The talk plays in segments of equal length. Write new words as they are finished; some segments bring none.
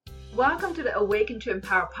Welcome to the Awaken to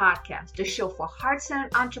Empower podcast, the show for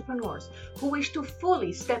heart-centered entrepreneurs who wish to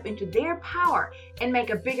fully step into their power and make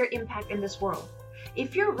a bigger impact in this world.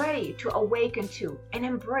 If you're ready to awaken to and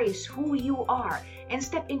embrace who you are and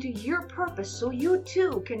step into your purpose so you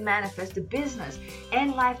too can manifest the business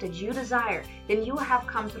and life that you desire, then you have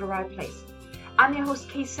come to the right place. I'm your host,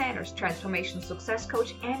 Kay Sanders, Transformation Success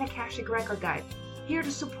Coach and Akashic Record Guide, here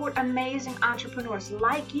to support amazing entrepreneurs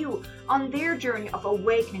like you on their journey of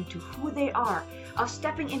awakening to who they are, of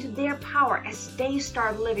stepping into their power as they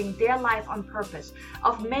start living their life on purpose,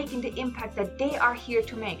 of making the impact that they are here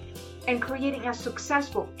to make, and creating a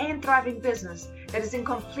successful and thriving business that is in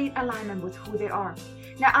complete alignment with who they are.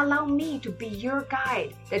 Now allow me to be your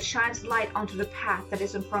guide that shines light onto the path that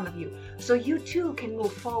is in front of you, so you too can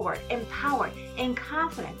move forward, empowered and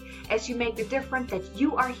confident as you make the difference that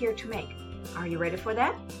you are here to make. Are you ready for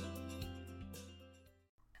that?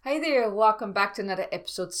 Hi there, welcome back to another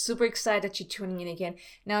episode. Super excited that you're tuning in again.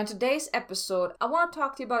 Now in today's episode, I want to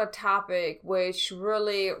talk to you about a topic which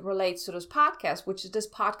really relates to this podcast, which this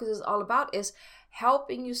podcast is all about, is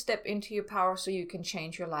helping you step into your power so you can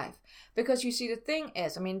change your life. Because you see, the thing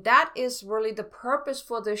is, that is really the purpose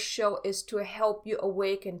for this show, is to help you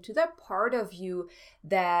awaken to that part of you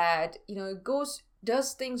that,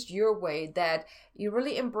 does things your way, that you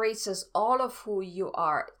really embraces all of who you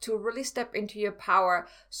are, to really step into your power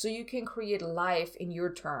so you can create life in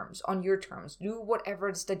your terms, on your terms. Do whatever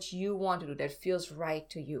it is that you want to do that feels right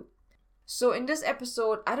to you. So in this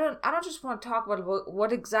episode, I don't just want to talk about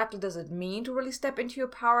what exactly does it mean to really step into your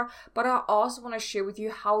power, but I also want to share with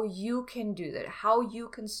you how you can do that, how you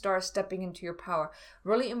can start stepping into your power,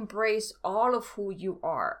 really embrace all of who you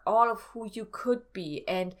are, all of who you could be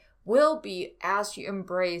and will be as you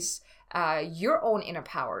embrace your own inner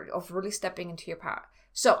power of really stepping into your power.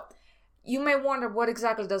 So you may wonder, what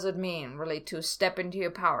exactly does it mean really to step into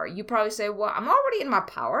your power? You probably say, well, I'm already in my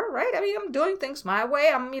power, right? I'm doing things my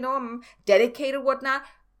way. I'm dedicated, whatnot.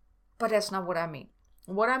 But that's not what I mean.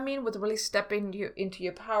 What I mean with really stepping into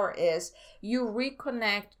your power is you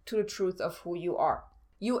reconnect to the truth of who you are.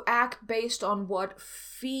 You act based on what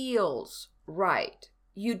feels right.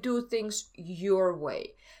 You do things your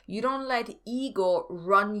way. You don't let ego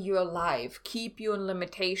run your life, keep you in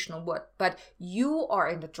limitation, but you are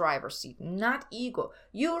in the driver's seat, not ego.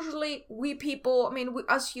 Usually we people,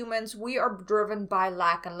 us humans, we are driven by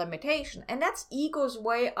lack and limitation. And that's ego's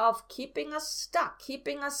way of keeping us stuck,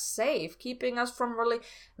 keeping us safe, keeping us from really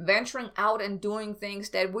venturing out and doing things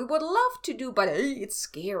that we would love to do, but it's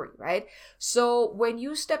scary, right? So when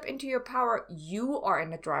you step into your power, you are in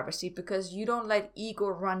the driver's seat because you don't let ego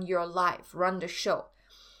run your life, run the show.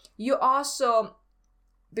 You also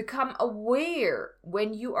become aware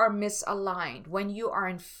when you are misaligned, when you are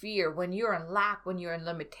in fear, when you're in lack, when you're in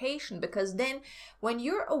limitation, because then when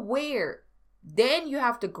you're aware, then you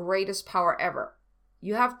have the greatest power ever.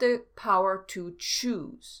 You have the power to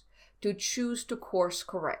choose to course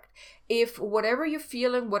correct. If whatever you're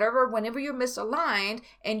feeling, whenever you're misaligned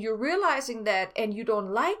and you're realizing that and you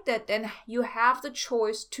don't like that, then you have the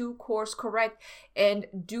choice to course correct and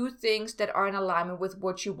do things that are in alignment with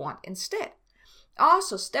what you want instead.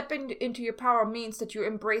 Also, stepping into your power means that you're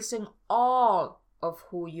embracing all of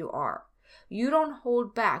who you are. You don't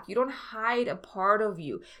hold back. You don't hide a part of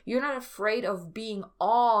you. You're not afraid of being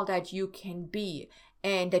all that you can be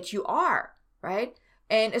and that you are, right?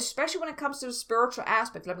 And especially when it comes to the spiritual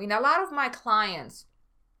aspect, a lot of my clients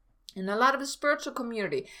in a lot of the spiritual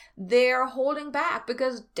community, they're holding back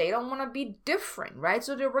because they don't want to be different, right?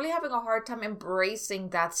 So they're really having a hard time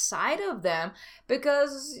embracing that side of them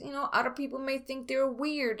because, other people may think they're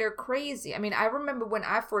weird, they're crazy. I remember when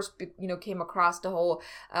I first, came across the whole,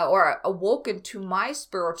 or awoken to my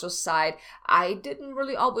spiritual side, I didn't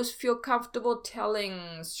really always feel comfortable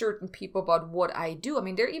telling certain people about what I do.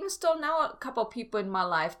 There are even still now a couple of people in my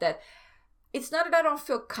life that it's not that I don't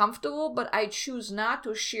feel comfortable, but I choose not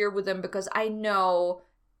to share with them because I know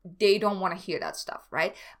they don't want to hear that stuff,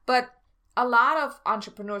 right? But a lot of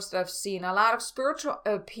entrepreneurs that I've seen, a lot of spiritual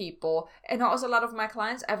people, and also a lot of my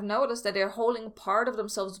clients, I've noticed that they're holding part of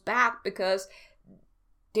themselves back because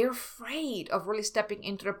they're afraid of really stepping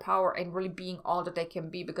into their power and really being all that they can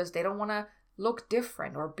be because they don't want to look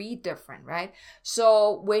different or be different, right?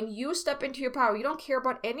 So when you step into your power, you don't care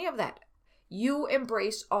about any of that. You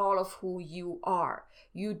embrace all of who you are.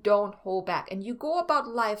 You don't hold back. And you go about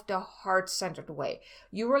life the heart-centered way.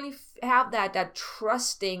 You really have that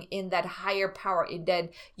trusting in that higher power. And then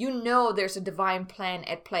there's a divine plan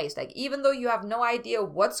at place. Like even though you have no idea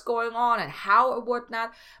what's going on and how or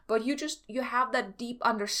whatnot, but you have that deep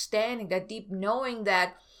understanding, that deep knowing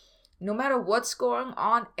that No matter what's going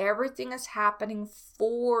on, everything is happening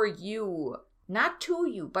for you. Not to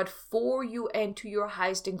you, but for you and to your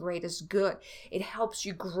highest and greatest good. It helps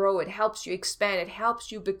you grow. It helps you expand. It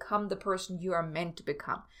helps you become the person you are meant to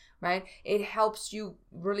become, right? It helps you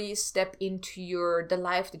really step into the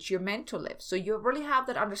life that you're meant to live. So you really have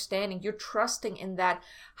that understanding. You're trusting in that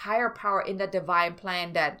higher power, in that divine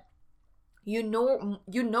plan that you know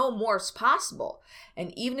more is possible.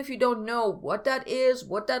 And even if you don't know what that is,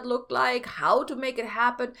 what that looked like, how to make it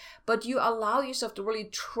happen, but you allow yourself to really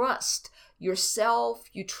trust yourself,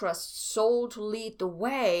 you trust soul to lead the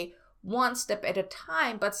way one step at a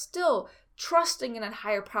time, but still trusting in that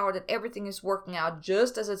higher power that everything is working out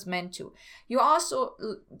just as it's meant to. You're also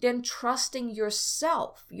then trusting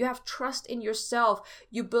yourself. You have trust in yourself.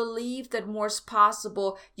 You believe that more is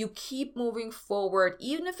possible. You keep moving forward,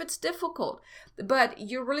 even if it's difficult. But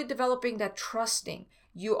you're really developing that trusting.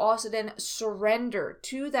 You also then surrender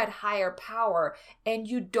to that higher power and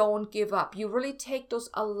you don't give up. You really take those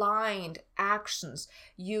aligned actions.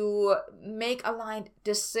 You make aligned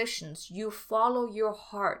decisions. You follow your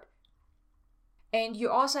heart. And you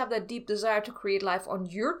also have that deep desire to create life on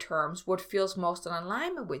your terms, what feels most in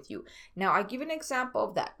alignment with you. Now, I give you an example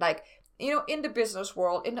of that. Like, in the business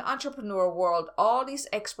world, in the entrepreneur world, all these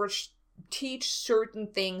experts teach certain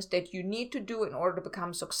things that you need to do in order to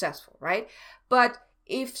become successful, right? But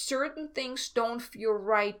if certain things don't feel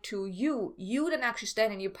right to you, you then actually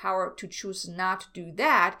stand in your power to choose not to do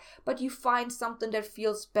that, but you find something that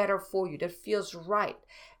feels better for you, that feels right.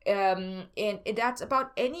 And that's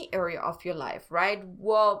about any area of your life, right?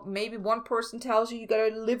 Well, maybe one person tells you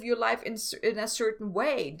gotta live your life in a certain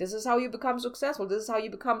way. This is how you become successful. This is how you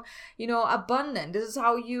become, abundant. This is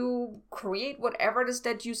how you create whatever it is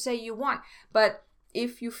that you say you want. But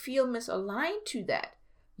if you feel misaligned to that,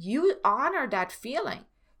 you honor that feeling.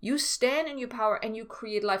 You stand in your power and you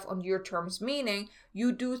create life on your terms, meaning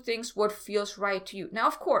you do things what feels right to you. Now,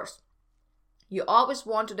 of course, you always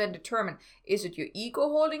want to then determine, is it your ego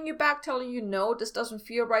holding you back, telling you, no, this doesn't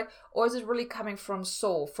feel right? Or is it really coming from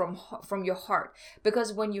soul, from your heart?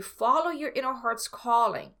 Because when you follow your inner heart's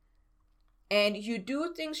calling, and you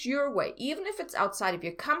do things your way, even if it's outside of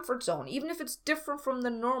your comfort zone, even if it's different from the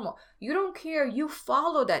normal, you don't care. You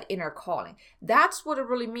follow that inner calling. That's what it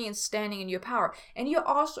really means, standing in your power. And you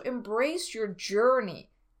also embrace your journey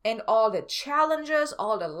and all the challenges,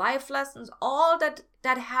 all the life lessons, all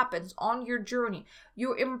that happens on your journey.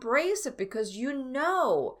 You embrace it because you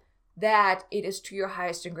know that it is to your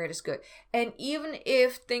highest and greatest good. And even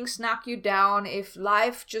if things knock you down, if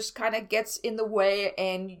life just kind of gets in the way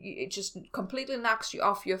and it just completely knocks you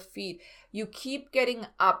off your feet, you keep getting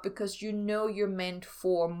up because you know you're meant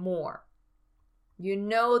for more. You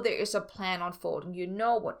know there is a plan unfolding. You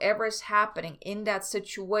know whatever is happening in that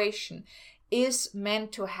situation is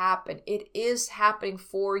meant to happen. It is happening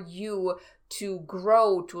for you to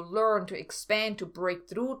grow, to learn, to expand, to break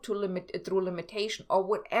through through limitation or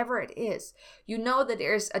whatever it is. You know that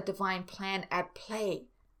there is a divine plan at play.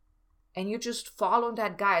 And you just follow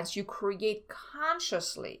that guidance. You create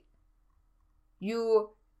consciously. You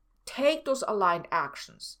take those aligned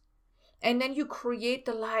actions. And then you create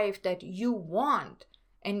the life that you want.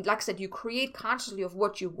 And like I said, you create consciously of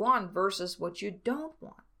what you want versus what you don't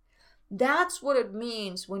want. That's what it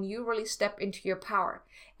means when you really step into your power.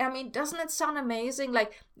 I mean, doesn't it sound amazing?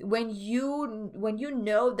 Like when you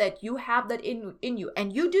know that you have that in you,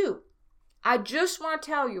 and you do. I just want to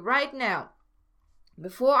tell you right now,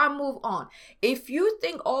 before I move on, if you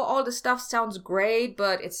think all the stuff sounds great,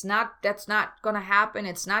 but that's not gonna happen,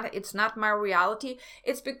 it's not my reality,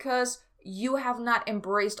 it's because you have not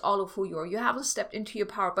embraced all of who you are. You haven't stepped into your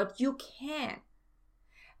power, but you can.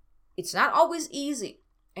 It's not always easy.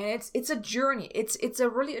 And it's a journey. It's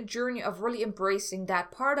really a journey of really embracing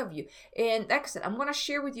that part of you. And like I said, I'm going to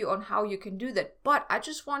share with you on how you can do that. But I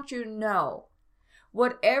just want you to know,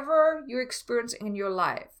 whatever you're experiencing in your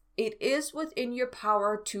life, it is within your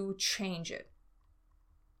power to change it.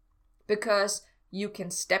 Because you can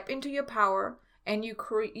step into your power and you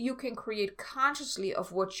can create consciously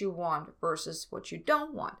of what you want versus what you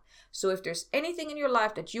don't want. So if there's anything in your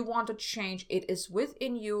life that you want to change, it is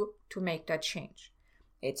within you to make that change.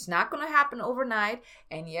 It's not going to happen overnight.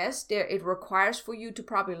 And yes, it requires for you to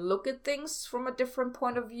probably look at things from a different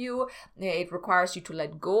point of view. It requires you to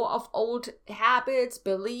let go of old habits,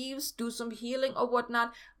 beliefs, do some healing or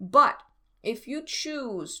whatnot. But if you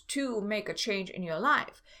choose to make a change in your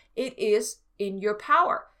life, it is in your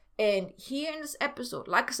power. And here in this episode,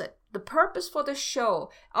 like I said, the purpose for the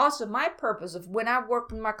show, also my purpose of when I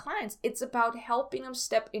work with my clients, it's about helping them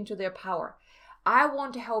step into their power. I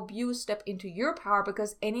want to help you step into your power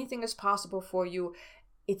because anything is possible for you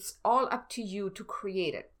It's all up to you to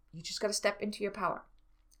create it. You just got to step into your power.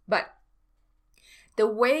 But the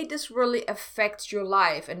way this really affects your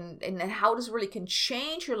life and how this really can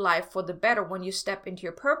change your life for the better when you step into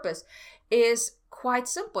your purpose is quite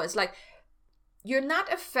simple. It's like you're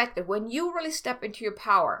not affected when you really step into your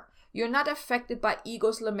power. You're not affected by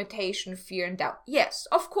ego's limitation, fear, and doubt. Yes,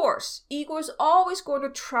 of course, ego is always going to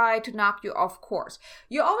try to knock you off course.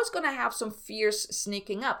 You're always going to have some fears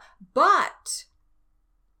sneaking up, but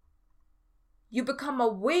you become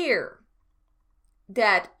aware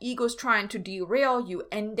that ego's trying to derail you,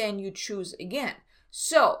 and then you choose again.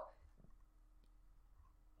 So,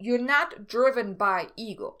 you're not driven by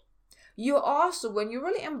ego. You also, when you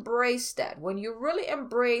really embrace that, when you really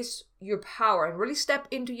embrace your power and really step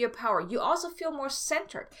into your power, you also feel more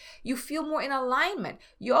centered. You feel more in alignment.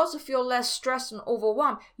 You also feel less stressed and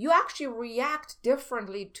overwhelmed. You actually react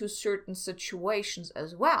differently to certain situations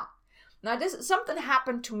as well. Now, something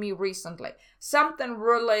happened to me recently. Something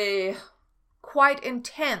really quite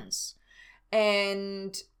intense.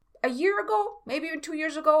 And a year ago, maybe even 2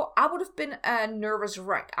 years ago, I would have been a nervous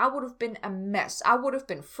wreck. I would have been a mess. I would have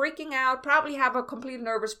been freaking out, probably have a complete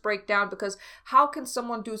nervous breakdown because how can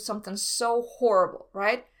someone do something so horrible,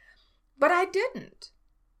 right? But I didn't.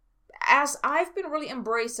 As I've been really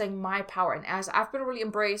embracing my power and as I've been really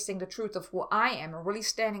embracing the truth of who I am and really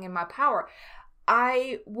standing in my power,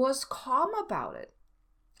 I was calm about it.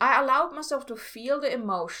 I allowed myself to feel the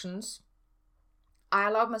emotions. I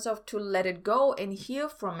allowed myself to let it go and heal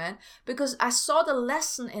from it because I saw the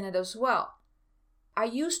lesson in it as well. I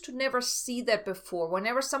used to never see that before.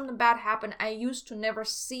 Whenever something bad happened, I used to never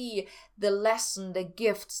see the lesson, the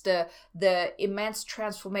gifts, the immense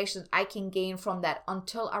transformation I can gain from that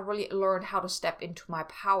until I really learned how to step into my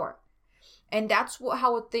power. And that's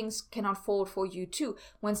how things can unfold for you too.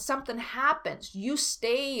 When something happens, you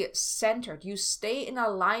stay centered. You stay in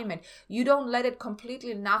alignment. You don't let it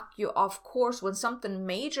completely knock you off course. When something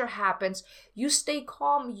major happens, you stay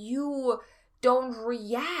calm. You don't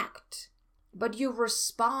react, but you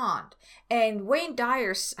respond. And Wayne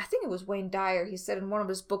Dyer, I think it was Wayne Dyer, he said in one of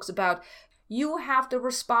his books about you have the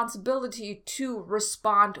responsibility to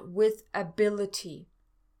respond with ability.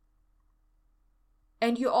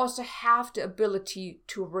 And you also have the ability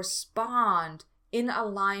to respond in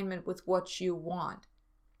alignment with what you want.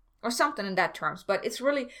 Or something in that terms. But it's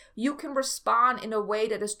really, you can respond in a way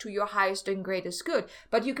that is to your highest and greatest good.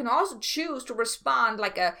 But you can also choose to respond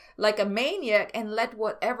like a maniac and let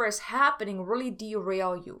whatever is happening really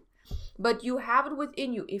derail you. But you have it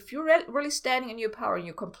within you. If you're really standing in your power and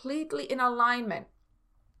you're completely in alignment,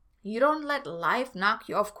 you don't let life knock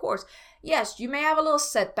you off course. Yes, you may have a little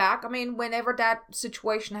setback. I mean, whenever that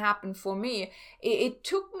situation happened for me, it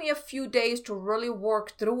took me a few days to really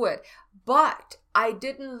work through it. But I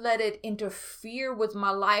didn't let it interfere with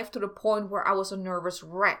my life to the point where I was a nervous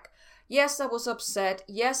wreck. Yes, I was upset.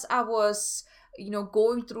 Yes, I was,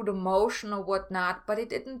 going through the motion or whatnot, but it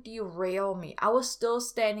didn't derail me. I was still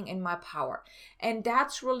standing in my power. And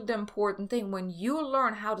that's really the important thing. When you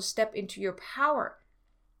learn how to step into your power,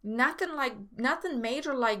 nothing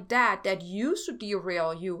major like that used to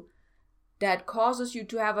derail you, that causes you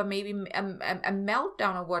to have a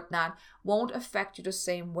meltdown or whatnot, won't affect you the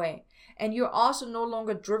same way. And you're also no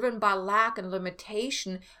longer driven by lack and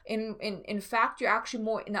limitation. In fact, you're actually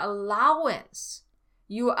more in allowance.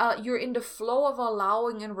 You're in the flow of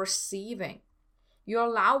allowing and receiving. You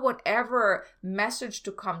allow whatever message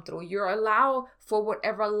to come through. You allow for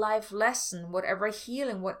whatever life lesson, whatever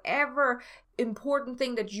healing, whatever important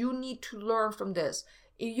thing that you need to learn from this.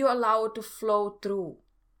 You allow it to flow through,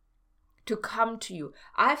 to come to you.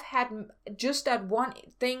 I've had just that one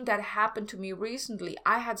thing that happened to me recently.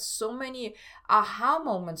 I had so many aha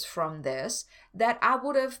moments from this that I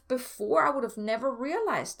would have never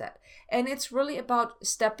realized that. And it's really about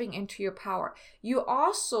stepping into your power. You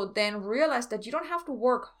also then realize that you don't have to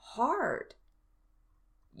work hard.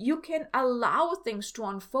 You can allow things to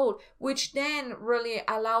unfold, which then really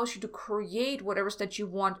allows you to create whatever that you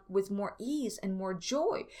want with more ease and more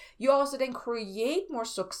joy. You also then create more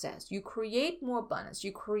success. You create more abundance.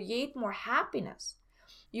 You create more happiness.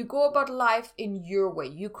 You go about life in your way.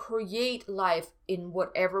 You create life in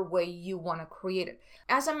whatever way you want to create it.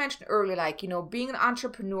 As I mentioned earlier, being an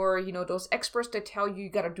entrepreneur, those experts that tell you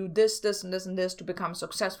got to do this, this, and this, and this to become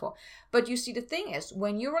successful. But you see, the thing is,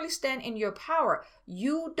 when you really stand in your power,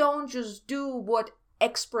 you don't just do what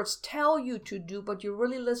experts tell you to do, but you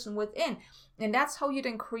really listen within. And that's how you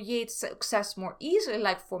then create success more easily.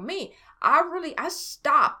 Like for me, I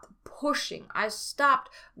stopped pushing. I stopped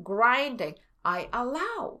grinding. I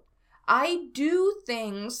allow. I do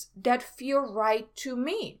things that feel right to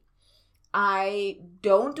me. I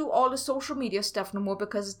don't do all the social media stuff no more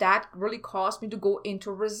because that really caused me to go into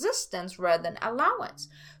resistance rather than allowance.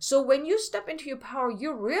 So when you step into your power,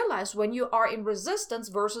 you realize when you are in resistance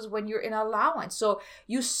versus when you're in allowance. So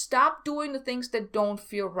you stop doing the things that don't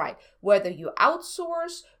feel right. Whether you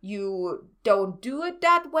outsource, you don't do it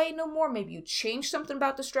that way no more. Maybe you change something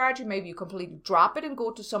about the strategy. Maybe you completely drop it and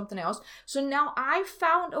go to something else. So now I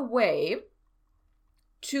found a way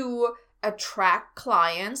to attract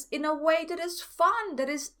clients in a way that is fun, that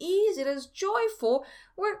is easy, that is joyful,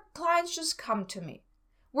 where clients just come to me.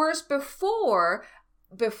 Whereas before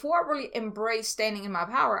I really embraced standing in my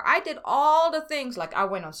power, I did all the things, like I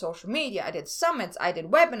went on social media, I did summits, I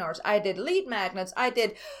did webinars, I did lead magnets,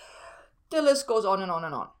 the list goes on and on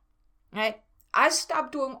and on, right? I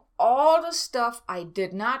stopped doing all the stuff I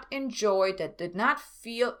did not enjoy, that did not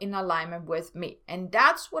feel in alignment with me. And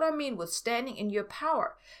that's what I mean with standing in your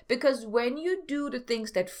power. Because when you do the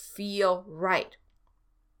things that feel right,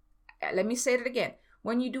 let me say it again.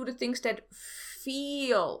 When you do the things that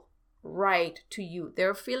feel right to you,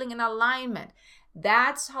 they're feeling in alignment.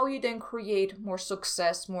 That's how you then create more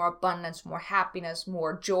success, more abundance, more happiness,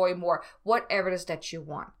 more joy, more whatever it is that you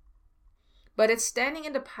want. But it's standing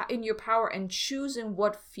in your power and choosing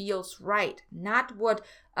what feels right, not what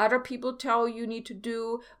other people tell you need to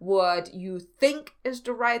do, what you think is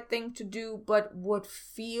the right thing to do, but what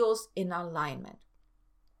feels in alignment.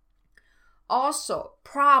 Also,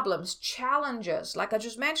 problems, challenges, like I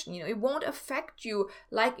just mentioned, it won't affect you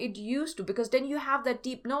like it used to, because then you have that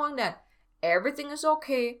deep knowing that everything is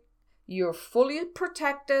okay. You're fully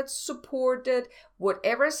protected, supported.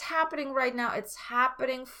 Whatever is happening right now, it's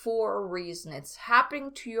happening for a reason. It's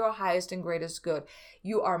happening to your highest and greatest good.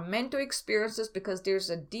 You are meant to experience this because there's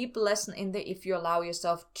a deep lesson in there if you allow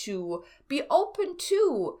yourself to be open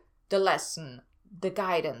to the lesson, the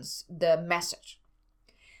guidance, the message.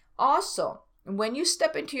 Also, when you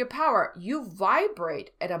step into your power, you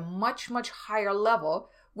vibrate at a much, much higher level,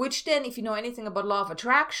 which then, if you know anything about law of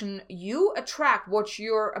attraction, you attract what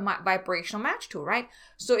you're a vibrational match to, right?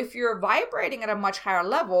 So if you're vibrating at a much higher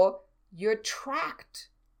level, you attract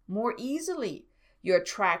more easily. You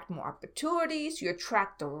attract more opportunities. You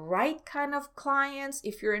attract the right kind of clients.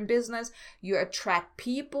 If you're in business, you attract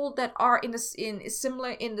people that are in the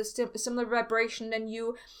similar vibration than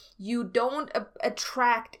you. You don't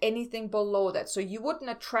attract anything below that. So you wouldn't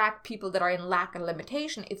attract people that are in lack and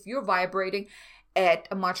limitation if you're vibrating at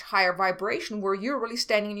a much higher vibration where you're really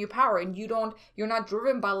standing in your power and you're not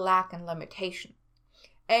driven by lack and limitation.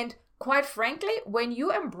 And quite frankly, when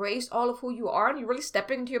you embrace all of who you are and you really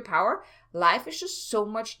step into your power, life is just so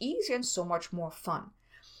much easier and so much more fun.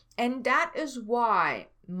 And that is why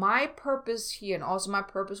my purpose here, and also my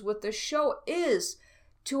purpose with this show, is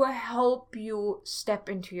to help you step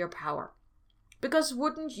into your power. Because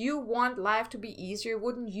wouldn't you want life to be easier?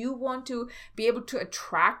 Wouldn't you want to be able to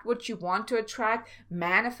attract what you want to attract,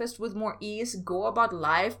 manifest with more ease, go about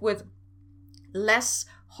life with less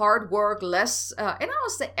hard work, less, and I don't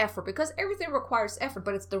say effort, because everything requires effort,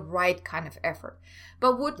 but it's the right kind of effort.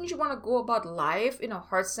 But wouldn't you want to go about life in a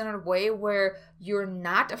heart-centered way where you're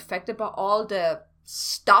not affected by all the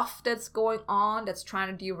stuff that's going on that's trying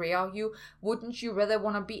to derail you? Wouldn't you rather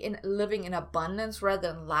want to be living in abundance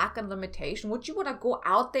rather than lack and limitation? Would you want to go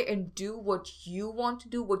out there and do what you want to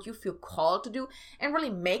do, what you feel called to do, and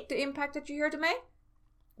really make the impact that you're here to make?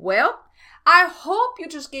 Well, I hope you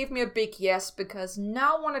just gave me a big yes, because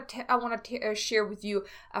now I want to share with you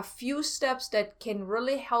a few steps that can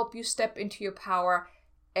really help you step into your power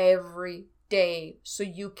every day, so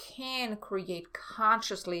you can create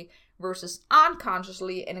consciously versus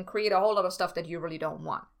unconsciously and create a whole lot of stuff that you really don't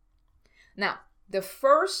want. Now, the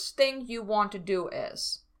first thing you want to do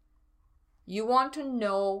is you want to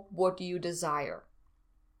know what you desire.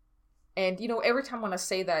 And, every time when I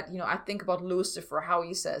say that, I think about Lucifer, how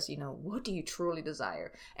he says, what do you truly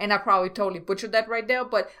desire? And I probably totally butchered that right there,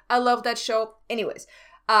 but I love that show. Anyways,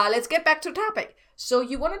 let's get back to the topic. So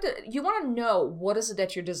you want to know what is it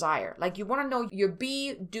that you desire. Like, you want to know your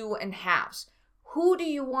be, do, and haves. Who do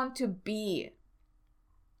you want to be?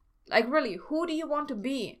 Like, really, who do you want to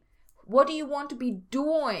be? What do you want to be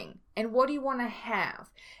doing? And what do you want to have?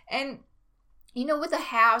 And, with the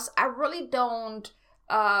haves, I really don't,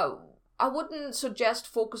 I wouldn't suggest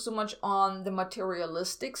focus so much on the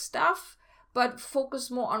materialistic stuff, but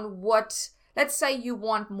focus more on let's say you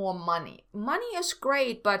want more money. Money is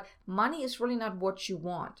great, but money is really not what you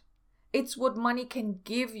want. It's what money can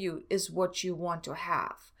give you is what you want to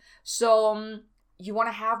have. So you want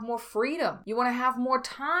to have more freedom. You want to have more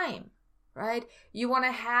time. right? You want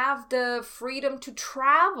to have the freedom to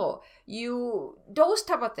travel, those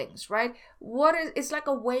type of things, right? It's like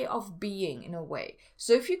a way of being in a way.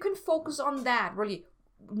 So if you can focus on that, really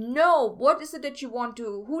know what is it that you want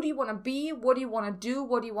to, who do you want to be, what do you want to do,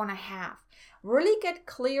 what do you want to have? Really get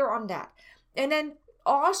clear on that. And then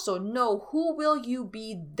also know who will you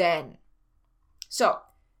be then. So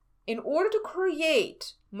in order to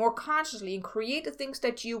create more consciously and create the things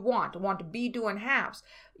that you want to be, do, and have,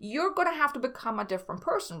 you're going to have to become a different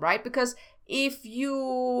person, right? Because if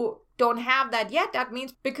you don't have that yet, that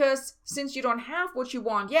means because since you don't have what you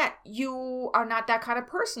want yet, you are not that kind of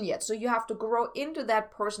person yet. So you have to grow into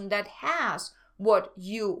that person that has what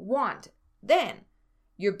you want. Then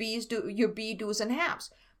your be, do's, and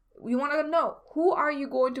haves. You want to know, who are you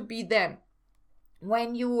going to be then?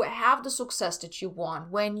 When you have the success that you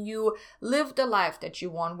want, when you live the life that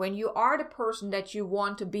you want, when you are the person that you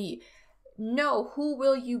want to be, know who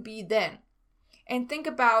will you be then? And think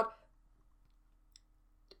about,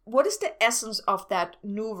 what is the essence of that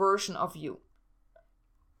new version of you?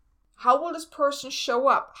 How will this person show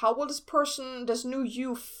up? How will this new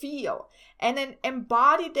you feel? And then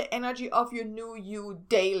embody the energy of your new you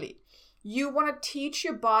daily. You want to teach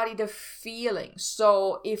your body the feeling.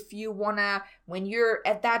 So if you want to, when you're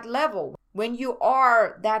at that level, when you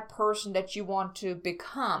are that person that you want to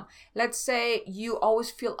become, let's say you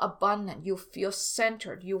always feel abundant, you feel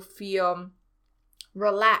centered, you feel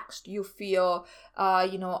relaxed, you feel,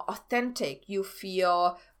 authentic, you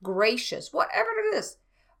feel gracious, whatever it is.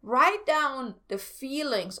 Write down the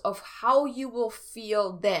feelings of how you will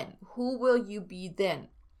feel then. Who will you be then?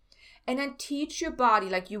 And then teach your body,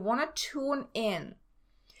 like you want to tune in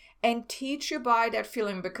and teach your body that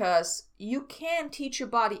feeling, because you can teach your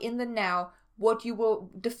body in the now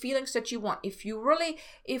the feelings that you want. If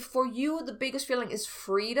for you the biggest feeling is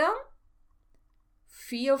freedom,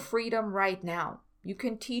 feel freedom right now. You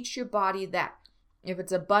can teach your body that. If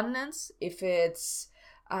it's abundance, if it's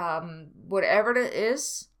whatever it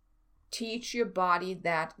is, teach your body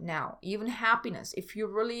that now. Even happiness, if you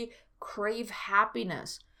really crave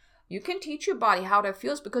happiness, you can teach your body how that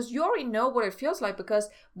feels, because you already know what it feels like, because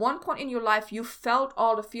one point in your life you felt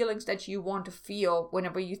all the feelings that you want to feel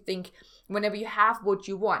whenever you have what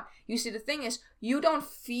you want. You see, the thing is, you don't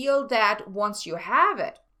feel that once you have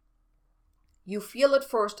it. You feel it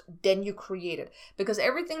first, then you create it. Because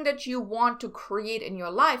everything that you want to create in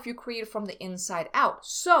your life, you create from the inside out.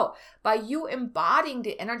 So, by you embodying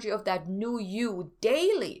the energy of that new you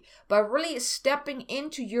daily, by really stepping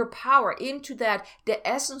into your power, into the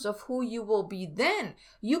essence of who you will be then,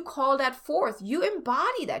 you call that forth. You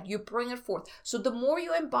embody that. You bring it forth. So, the more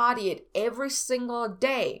you embody it every single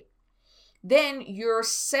day, then you're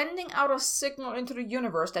sending out a signal into the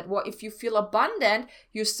universe that if you feel abundant,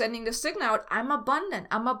 you're sending the signal out, I'm abundant,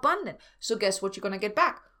 I'm abundant. So guess what you're going to get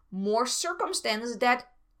back? More circumstances that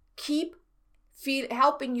keep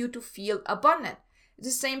helping you to feel abundant. It's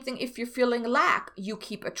the same thing if you're feeling lack, you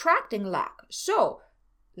keep attracting lack. So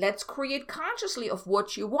let's create consciously of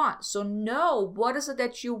what you want. So know what is it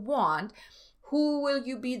that you want. Who will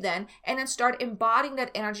you be then? And then start embodying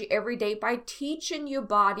that energy every day by teaching your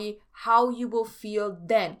body how you will feel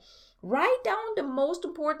then. Write down the most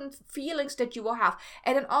important feelings that you will have.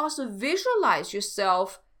 And then also visualize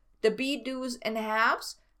yourself, the be, do's, and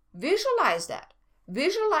haves. Visualize that.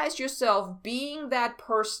 Visualize yourself being that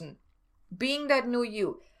person, being that new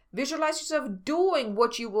you. Visualize yourself doing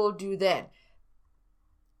what you will do then.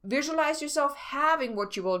 Visualize yourself having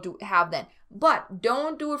what you will have then. But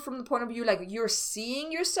don't do it from the point of view like you're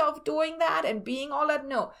seeing yourself doing that and being all that.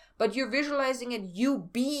 No, but you're visualizing it, you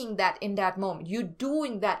being that in that moment. You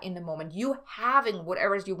doing that in the moment. You having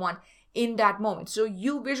whatever you want in that moment. So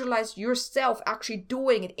you visualize yourself actually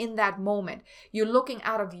doing it in that moment. You're looking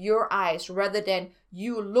out of your eyes rather than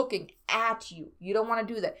you looking at you. You don't want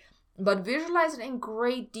to do that. But visualize it in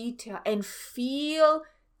great detail and feel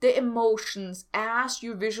the emotions as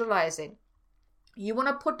you're visualizing. You want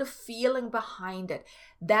to put the feeling behind it.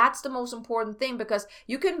 That's the most important thing, because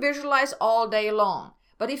you can visualize all day long.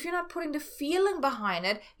 But if you're not putting the feeling behind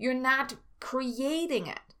it, you're not creating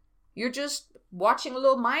it. You're just watching a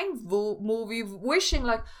little mind movie, wishing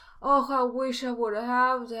like, oh, I wish I would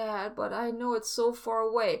have that, but I know it's so far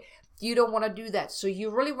away. You don't want to do that. So you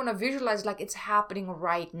really want to visualize like it's happening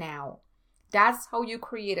right now. That's how you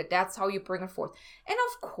create it. That's how you bring it forth. And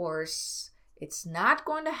of course, it's not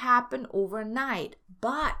going to happen overnight,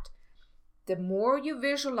 but the more you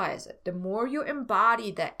visualize it, the more you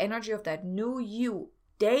embody the energy of that new you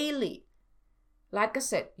daily. Like I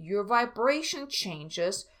said, your vibration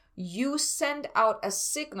changes. You send out a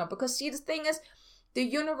signal, because see, the thing is, the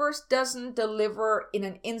universe doesn't deliver in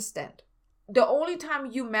an instant. the only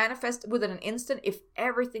time you manifest within an instant, if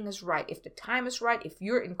everything is right, if the time is right, if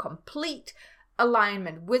you're in complete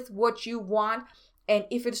alignment with what you want, and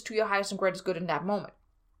if it's to your highest and greatest good in that moment.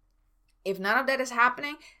 If none of that is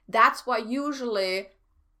happening, that's why usually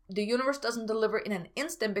the universe doesn't deliver in an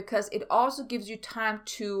instant, because it also gives you time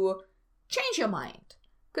to change your mind.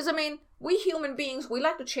 Because, I mean, we human beings, we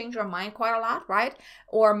like to change our mind quite a lot, right?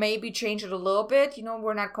 Or maybe change it a little bit.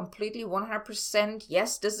 We're not completely 100%,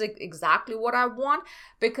 yes, this is exactly what I want.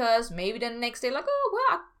 Because maybe the next day, like, oh,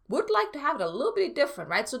 well, I would like to have it a little bit different,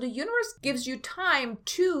 right? So the universe gives you time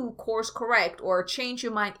to course correct or change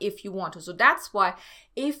your mind if you want to. So that's why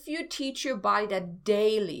if you teach your body that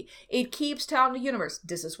daily, it keeps telling the universe,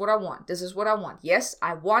 this is what I want. This is what I want. Yes,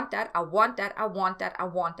 I want that. I want that. I want that. I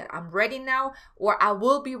want that. I'm ready now, or I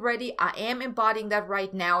will be ready. I am embodying that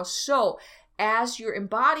right now. So as you're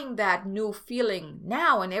embodying that new feeling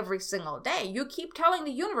now and every single day, you keep telling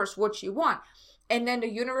the universe what you want. And then the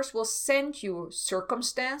universe will send you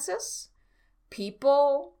circumstances,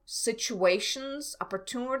 people, situations,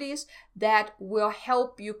 opportunities that will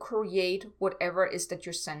help you create whatever it is that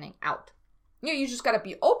you're sending out. You just got to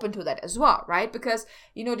be open to that as well, right? Because,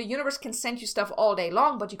 the universe can send you stuff all day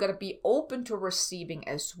long, but you got to be open to receiving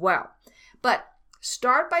as well. But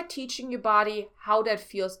start by teaching your body how that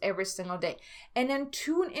feels every single day. And then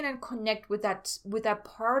tune in and connect with that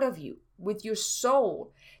part of you, with your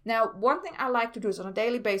soul. Now, one thing I like to do is on a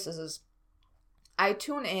daily basis is I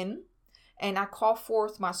tune in and I call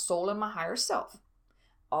forth my soul and my higher self.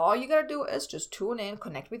 All you got to do is just tune in,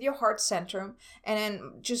 connect with your heart center, and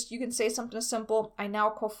then you can say something simple. I now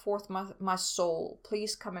call forth my soul.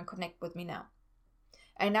 Please come and connect with me now.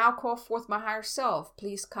 I now call forth my higher self.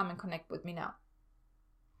 Please come and connect with me now.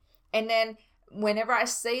 And then whenever I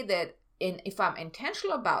say that, if I'm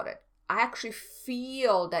intentional about it, I actually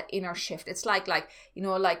feel that inner shift. It's like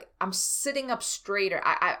I'm sitting up straighter.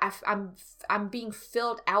 I'm being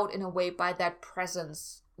filled out in a way by that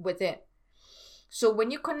presence within. So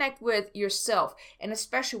when you connect with yourself, and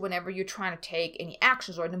especially whenever you're trying to take any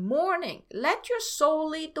actions or in the morning, let your soul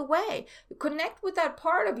lead the way. Connect with that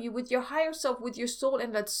part of you, with your higher self, with your soul,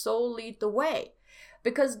 and let soul lead the way.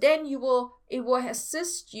 Because then it will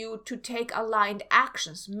assist you to take aligned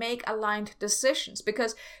actions, make aligned decisions.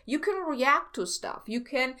 Because you can react to stuff. You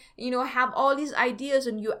can, have all these ideas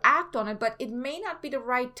and you act on it, but it may not be the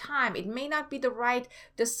right time. It may not be the right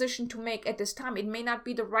decision to make at this time. It may not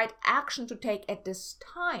be the right action to take at this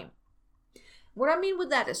time. What I mean with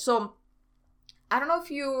that is, so I don't know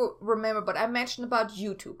if you remember, but I mentioned about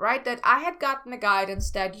YouTube, right? That I had gotten a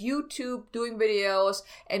guidance that YouTube, doing videos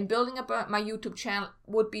and building up my YouTube channel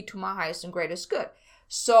would be to my highest and greatest good.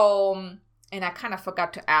 So, and I kind of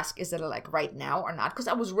forgot to ask, is it like right now or not? Because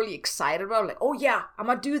I was really excited about it. Like, oh yeah, I'm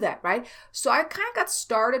going to do that, right? So I kind of got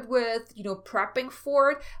started with, prepping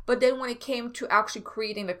for it. But then when it came to actually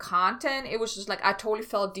creating the content, it was just like, I totally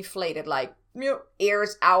felt deflated. Like,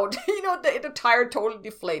 air's out, the tire totally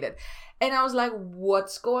deflated. And I was like,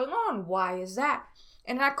 what's going on? Why is that?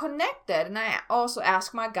 And I connected, and I also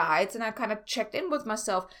asked my guides, and I kind of checked in with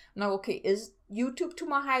myself. Now, okay, is YouTube to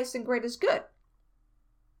my highest and greatest good?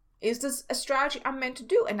 Is this a strategy I'm meant to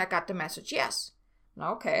do? And I got the message, yes.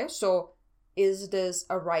 Okay, so is this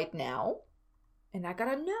a right now? And I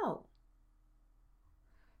got a no.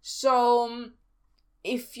 So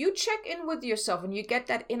if you check in with yourself and you get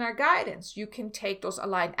that inner guidance, you can take those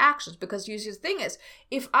aligned actions. Because usually the thing is,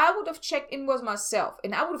 if I would have checked in with myself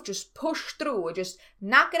and I would have just pushed through and just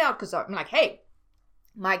knock it out, because I'm like, hey,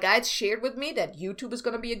 my guides shared with me that YouTube is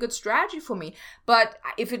going to be a good strategy for me. But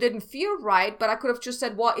if it didn't feel right, but I could have just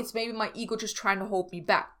said, well, it's maybe my ego just trying to hold me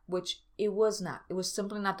back, which it was not. It was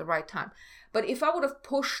simply not the right time. But if I would have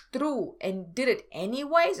pushed through and did it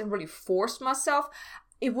anyways and really forced myself,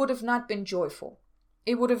 it would have not been joyful.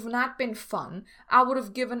 It would have not been fun. I would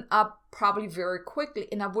have given up probably very quickly,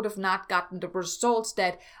 and I would have not gotten the results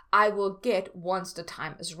that I will get once the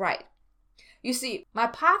time is right. You see, my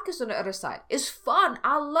podcast on the other side is fun.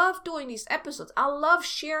 I love doing these episodes. I love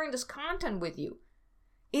sharing this content with you.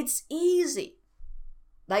 It's easy.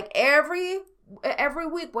 Like every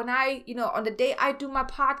week when I, on the day I do my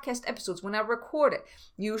podcast episodes, when I record it,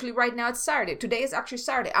 usually right now it's Saturday. Today is actually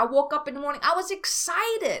Saturday. I woke up in the morning. I was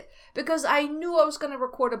excited because I knew I was going to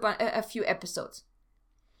record a few episodes.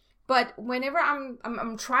 But whenever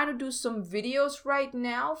I'm trying to do some videos right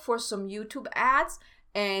now for some YouTube ads,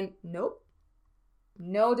 and nope,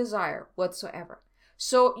 no desire whatsoever.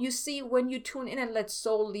 So you see, when you tune in and let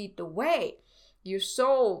soul lead the way, your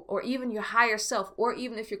soul, or even your higher self, or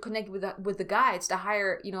even if you're connected with the guides, the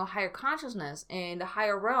higher, higher consciousness and the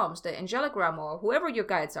higher realms, the angelic realm, or whoever your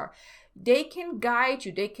guides are, They can guide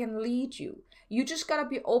you. They can lead you. You just got to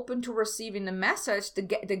be open to receiving the message, the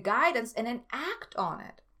guidance, and then act on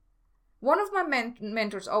it. One of my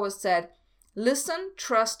mentors always said, listen,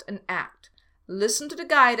 trust, and act. Listen to the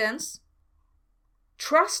guidance,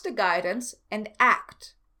 trust the guidance, and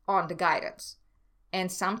act on the guidance. And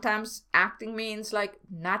sometimes acting means like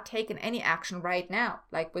not taking any action right now,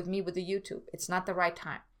 like with me with the YouTube. It's not the right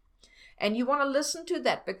time. And you want to listen to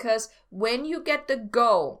that, because when you get the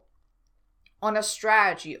go on a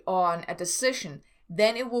strategy, on a decision,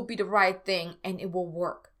 then it will be the right thing and it will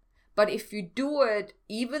work. But if you do it,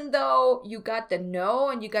 even though you got the no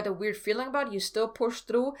and you got a weird feeling about it, you still push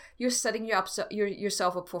through, you're setting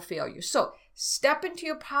yourself up for failure. So step into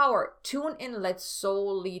your power, tune in, let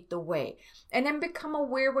soul lead the way. And then become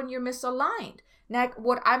aware when you're misaligned. Like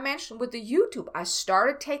what I mentioned with the YouTube, I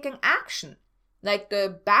started taking action. Like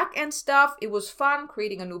the back end stuff, it was fun,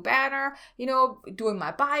 creating a new banner, doing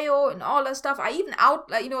my bio and all that stuff. I even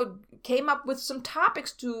came up with some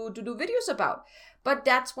topics to do videos about. But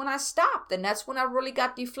that's when I stopped, and that's when I really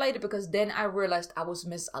got deflated, because then I realized I was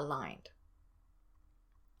misaligned.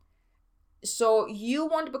 So you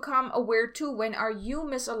want to become aware too. When are you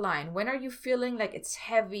misaligned? When are you feeling like it's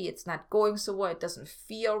heavy, it's not going so well, it doesn't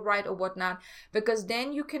feel right or whatnot? Because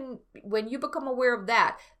then when you become aware of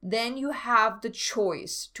that, then you have the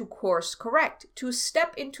choice to course correct, to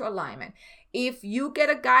step into alignment. If you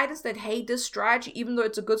get a guidance that, hey, this strategy, even though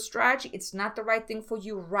it's a good strategy, it's not the right thing for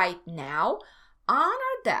you right now, honor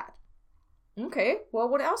that. Okay, well,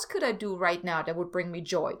 what else could I do right now that would bring me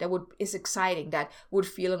joy, that is exciting, that would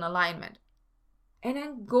feel in alignment? And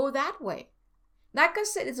then go that way. Like I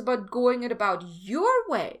said, it's about going it about your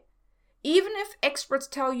way. Even if experts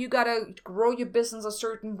tell you gotta grow your business a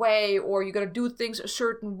certain way, or you gotta do things a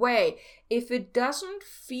certain way, if it doesn't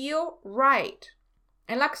feel right,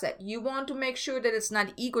 and like I said, you want to make sure that it's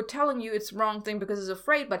not ego telling you it's the wrong thing because it's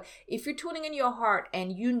afraid. But if you're tuning in your heart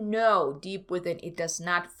and you know deep within it does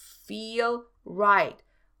not feel right,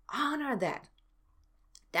 honor that.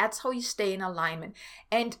 That's how you stay in alignment.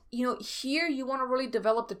 And, here you want to really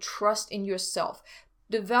develop the trust in yourself.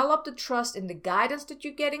 Develop the trust in the guidance that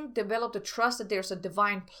you're getting. Develop the trust that there's a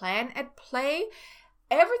divine plan at play.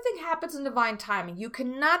 Everything happens in divine timing. You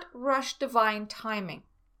cannot rush divine timing.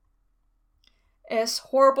 As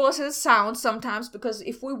horrible as it sounds sometimes, because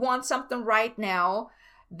if we want something right now,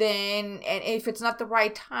 then, and if it's not the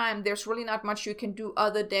right time, there's really not much you can do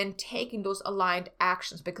other than taking those aligned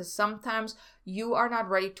actions, because sometimes you are not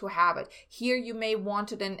ready to have it. Here you may want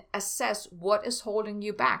to then assess what is holding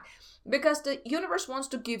you back, because the universe wants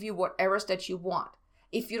to give you whatever it is that you want.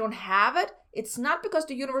 If you don't have it, it's not because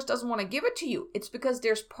the universe doesn't want to give it to you. It's because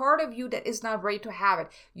there's part of you that is not ready to have it.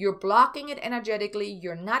 You're blocking it energetically.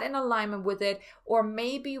 You're not in alignment with it. Or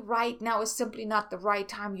maybe right now is simply not the right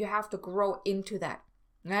time. You have to grow into that.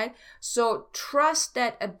 Right? So trust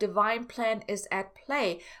that a divine plan is at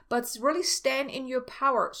play, but really stand in your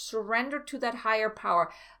power. Surrender to that higher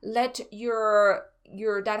power. Let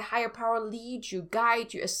that higher power lead you,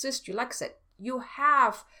 guide you, assist you. Like I said, you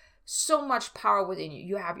have so much power within you.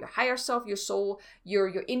 You have your higher self, your soul, your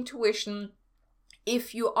intuition.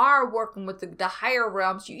 If you are working with the higher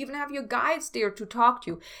realms, you even have your guides there to talk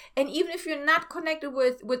to you. And even if you're not connected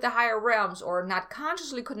with the higher realms, or not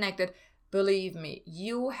consciously connected, believe me,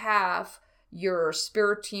 you have your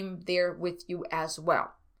spirit team there with you as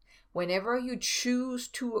well. Whenever you choose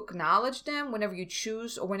to acknowledge them, whenever you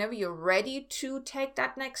choose, or whenever you're ready to take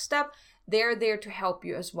that next step, they're there to help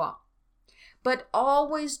you as well. But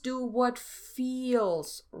always do what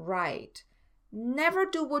feels right. Never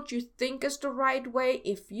do what you think is the right way.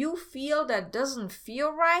 If you feel that doesn't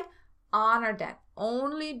feel right, honor that.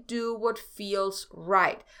 Only do what feels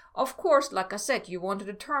right. Of course, like I said, you want to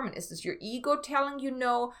determine, is this your ego telling you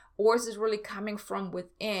no, or is this really coming from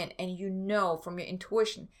within, and you know from your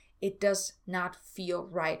intuition, it does not feel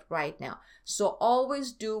right now. So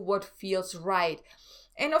always do what feels right.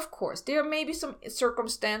 And of course, there may be some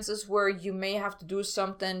circumstances where you may have to do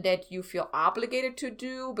something that you feel obligated to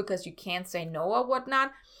do because you can't say no or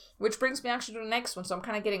whatnot, which brings me actually to the next one. So I'm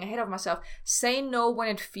kind of getting ahead of myself. Say no when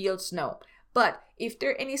it feels no. But if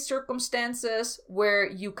there are any circumstances where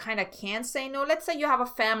you kind of can't say no, let's say you have a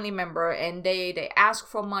family member and they ask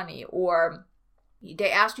for money, or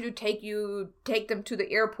they ask you to take them to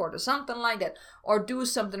the airport or something like that, or do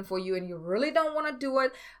something for you and you really don't want to do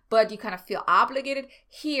it, but you kind of feel obligated.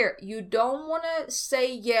 Here, you don't want to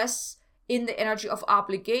say yes in the energy of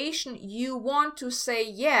obligation. You want to say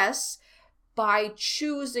yes by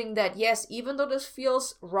choosing that, yes, even though this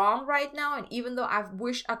feels wrong right now, and even though I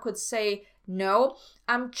wish I could say No,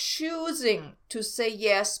 I'm choosing to say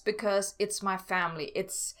yes because it's my family.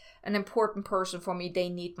 It's an important person for me. They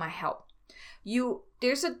need my help.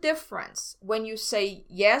 There's a difference when you say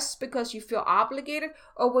yes because you feel obligated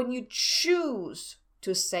or when you choose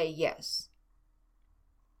to say yes.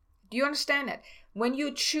 Do you understand that? When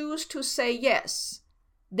you choose to say yes,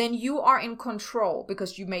 then you are in control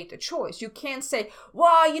because you made the choice. You can't say,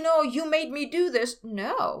 well, you made me do this.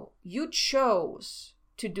 No, you chose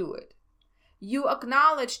to do it. You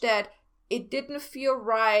acknowledge that it didn't feel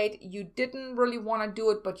right. You didn't really want to do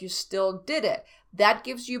it, but you still did it. That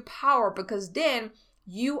gives you power because then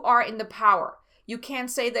you are in the power. You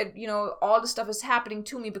can't say that, all the stuff is happening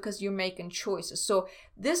to me because you're making choices. So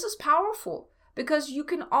this is powerful because you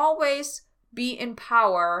can always be in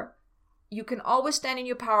power. You can always stand in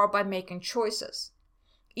your power by making choices,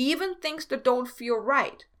 even things that don't feel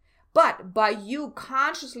right. But by you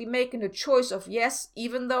consciously making the choice of yes,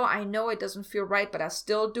 even though I know it doesn't feel right, but I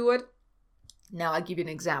still do it. Now I'll give you an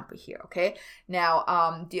example here, okay?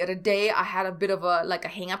 Now, the other day I had a bit of a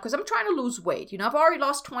hang up because I'm trying to lose weight. I've already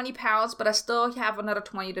lost 20 pounds, but I still have another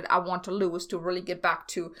 20 that I want to lose to really get back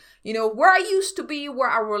to, where I used to be, where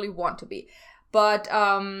I really want to be. But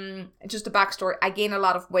just a backstory, I gained a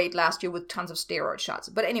lot of weight last year with tons of steroid shots.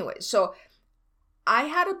 But anyway, so I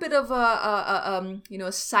had a bit of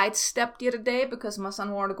a sidestep the other day because my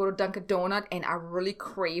son wanted to go to Dunkin' Donut and I really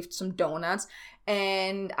craved some donuts.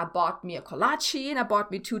 And I bought me a kolache and I bought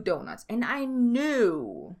me 2 donuts. And I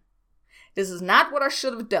knew this is not what I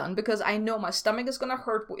should have done because I know my stomach is going to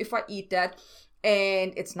hurt if I eat that.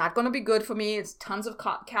 And it's not going to be good for me. It's tons of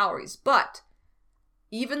calories. But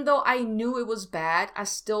even though I knew it was bad, I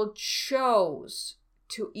still chose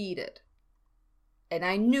to eat it. And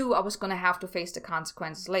I knew I was going to have to face the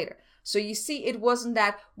consequences later. So you see, it wasn't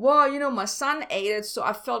that, well, my son ate it, so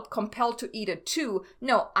I felt compelled to eat it too.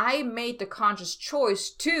 No, I made the conscious choice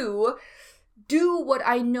to do what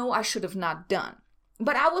I know I should have not done.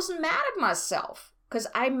 But I wasn't mad at myself because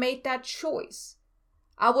I made that choice.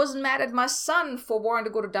 I wasn't mad at my son for wanting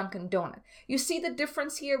to go to Dunkin' Donut. You see the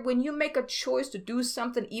difference here? When you make a choice to do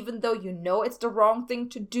something, even though you know it's the wrong thing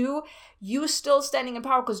to do, you still standing in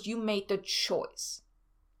power because you made the choice.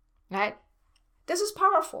 Right? This is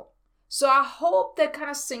powerful. So I hope that kind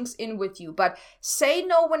of sinks in with you. But say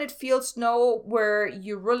no when it feels no, where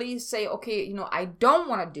you really say, okay, I don't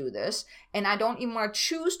want to do this, and I don't even want to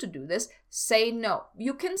choose to do this. Say no.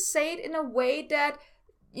 You can say it in a way that,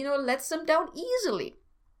 lets them down easily.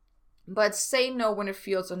 But say no when it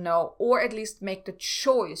feels a no, or at least make the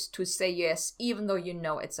choice to say yes, even though you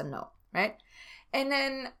know it's a no, right? And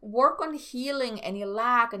then work on healing any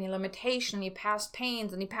lack, any limitation, any past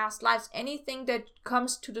pains, any past lives. Anything that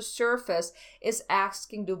comes to the surface is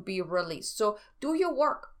asking to be released. So do your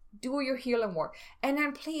work, do your healing work. And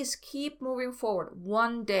then please keep moving forward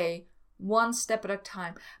one day, one step at a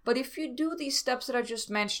time. But if you do these steps that I just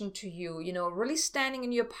mentioned to you, really standing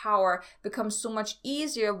in your power becomes so much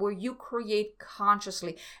easier where you create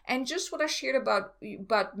consciously. And just what I shared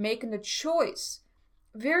about making the choice,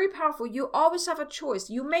 very powerful. You always have a choice.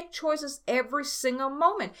 You make choices every single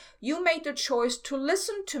moment. You made the choice to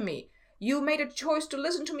listen to me. You made a choice to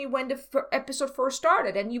listen to me when the episode first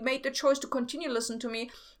started, and you made the choice to continue to listen to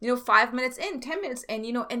me, 5 minutes in, 10 minutes in,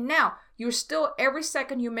 and now you're still, every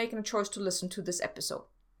second you're making a choice to listen to this episode.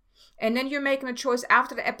 And then you're making a choice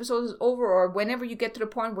after the episode is over, or whenever you get to the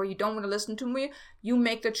point where you don't want to listen to me, you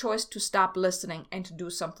make the choice to stop listening and to do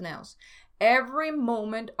something else. Every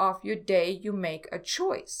moment of your day, you make a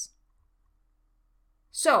choice.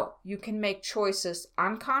 So you can make choices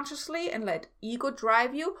unconsciously and let ego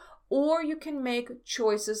drive you, or you can make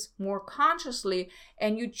choices more consciously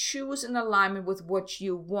and you choose in alignment with what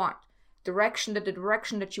you want, the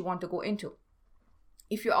direction that you want to go into.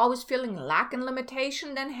 If you're always feeling lack and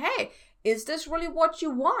limitation, then hey, is this really what you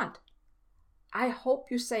want? I hope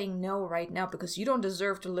you're saying no right now because you don't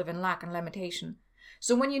deserve to live in lack and limitation.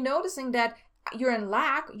 So when you're noticing that you're in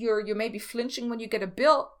lack, you're maybe flinching when you get a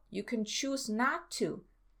bill, you can choose not to.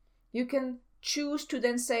 You can choose to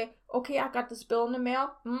then say, okay, I got this bill in the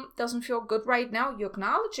mail. Doesn't feel good right now. You're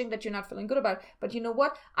acknowledging that you're not feeling good about it. But you know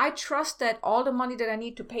what? I trust that all the money that I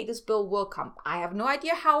need to pay this bill will come. I have no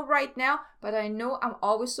idea how right now, but I know I'm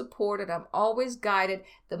always supported. I'm always guided.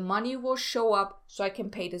 The money will show up so I can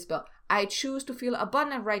pay this bill. I choose to feel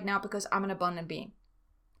abundant right now because I'm an abundant being.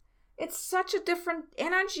 It's such a different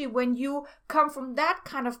energy when you come from that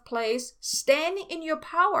kind of place, standing in your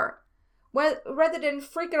power. Well, rather than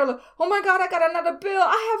freaking out, oh my God, I got another bill.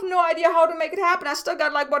 I have no idea how to make it happen. I still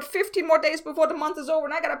got 15 more days before the month is over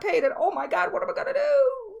and I got to pay it. Oh my God, what am I going to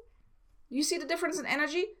do? You see the difference in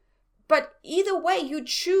energy? But either way, you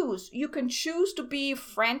choose. You can choose to be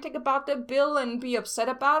frantic about the bill and be upset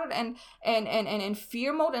about it and in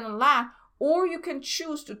fear mode and lack, or you can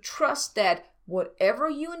choose to trust that whatever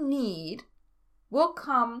you need will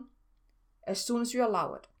come as soon as you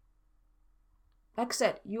allow it. Like I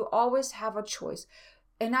said, you always have a choice.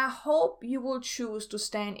 And I hope you will choose to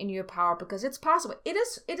stand in your power, because it's possible. It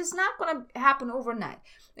is not going to happen overnight.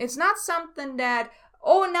 It's not something that,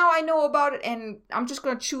 oh, now I know about it and I'm just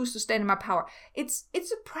going to choose to stand in my power. It's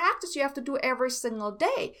a practice you have to do every single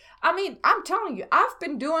day. I mean, I'm telling you, I've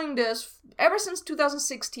been doing this ever since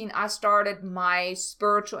 2016. I started my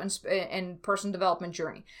spiritual and personal development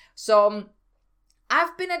journey. So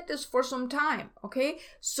I've been at this for some time, okay?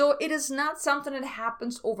 So it is not something that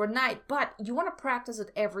happens overnight, but you want to practice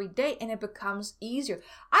it every day and it becomes easier.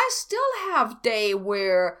 I still have day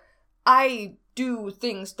where I do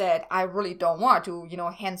things that I really don't want to,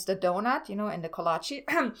 hence the donut, and the kolache.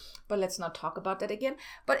 But let's not talk about that again.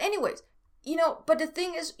 But anyways, but the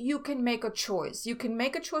thing is, you can make a choice. You can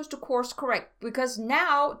make a choice to course correct, because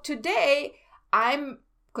now, today,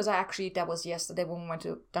 that was yesterday when we went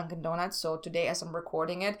to Dunkin' Donuts. So today, as I'm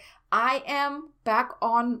recording it, I am back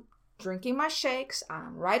on drinking my shakes.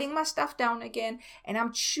 I'm writing my stuff down again, and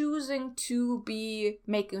I'm choosing to be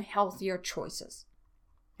making healthier choices.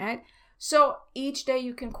 Right? So each day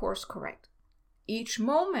you can course correct. Each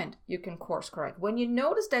moment you can course correct. When you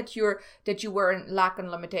notice that you were in lack and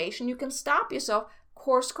limitation, you can stop yourself,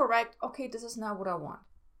 course correct. Okay, this is not what I want.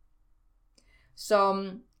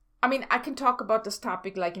 So, I can talk about this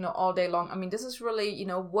topic all day long. This is really,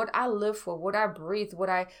 what I live for, what I breathe, what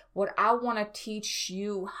I want to teach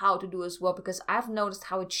you how to do as well, because I've noticed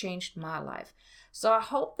how it changed my life. So I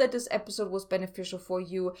hope that this episode was beneficial for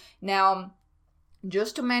you. Now,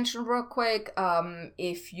 just to mention real quick,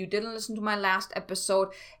 if you didn't listen to my last episode,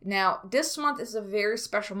 now this month is a very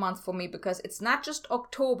special month for me, because it's not just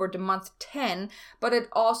October, the month 10, but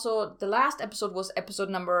the last episode was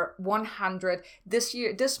episode number 100.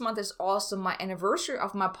 This month is also my anniversary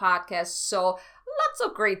of my podcast. So lots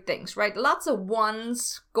of great things, right? Lots of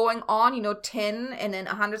ones going on, 10 and then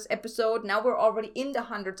 100th episode. Now we're already in the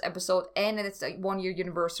 100th episode, and then it's a 1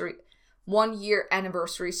 year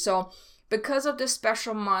anniversary. So because of this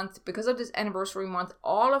special month, because of this anniversary month,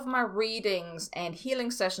 all of my readings and healing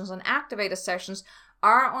sessions and activator sessions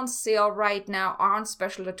are on sale right now, are on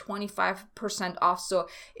special at 25% off. So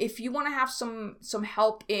if you want to have some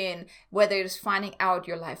help in whether it's finding out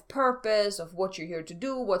your life purpose, of what you're here to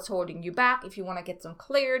do, what's holding you back, if you want to get some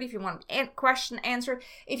clarity, if you want a question answered,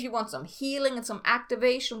 if you want some healing and some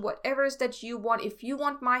activation, whatever it is that you want, if you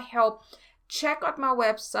want my help, check out my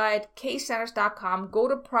website, kaysanders.com, go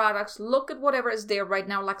to products, look at whatever is there right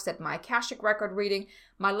now. Like I said, my Akashic Record reading,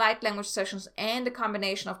 my light language sessions, and the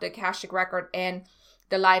combination of the Akashic Record and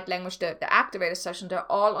the light language, the activator session,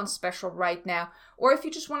 they're all on special right now. Or if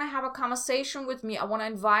you just want to have a conversation with me, I want to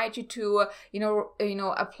invite you to,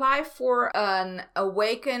 apply for an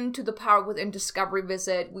Awaken to the Power Within discovery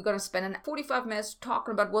visit. We're going to spend 45 minutes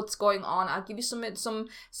talking about what's going on. I'll give you some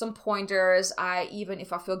pointers.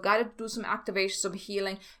 If I feel guided to do some activation, some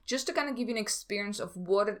healing, just to kind of give you an experience of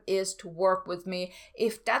what it is to work with me.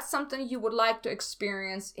 If that's something you would like to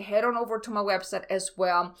experience, head on over to my website as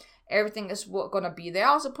well. Everything is going to be there.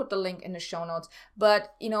 I also put the link in the show notes.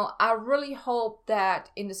 But, I really hope that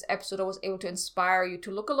in this episode I was able to inspire you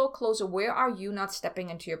to look a little closer. Where are you not stepping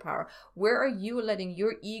into your power? Where are you letting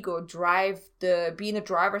your ego be in the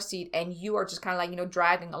driver's seat, and you are just kind of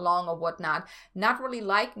dragging along or whatnot, not really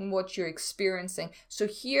liking what you're experiencing? So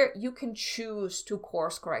here you can choose to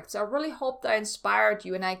course correct. So I really hope that I inspired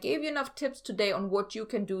you, and I gave you enough tips today on what you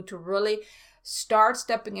can do to really start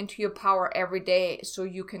stepping into your power every day so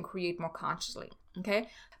you can create more consciously. Okay?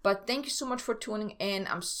 But thank you so much for tuning in.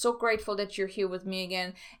 I'm so grateful that you're here with me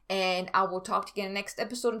again. And I will talk to you in the next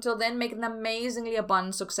episode. Until then, make it an amazingly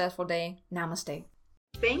abundant, successful day. Namaste.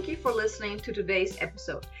 Thank you for listening to today's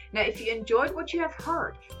episode. Now, if you enjoyed what you have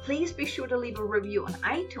heard, please be sure to leave a review on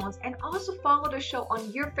iTunes and also follow the show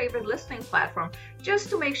on your favorite listening platform, just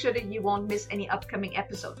to make sure that you won't miss any upcoming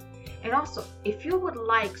episodes. And also, if you would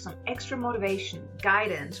like some extra motivation,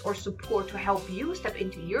 guidance, or support to help you step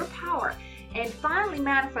into your power and finally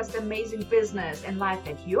manifest the amazing business and life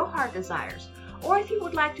that your heart desires, or if you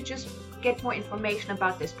would like to just get more information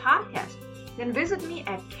about this podcast, then visit me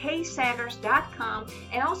at kaysanders.com,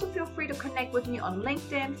 and also feel free to connect with me on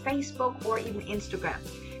LinkedIn, Facebook, or even Instagram.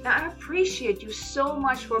 Now, I appreciate you so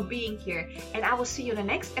much for being here, and I will see you in the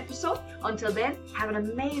next episode. Until then, have an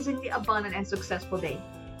amazingly abundant and successful day.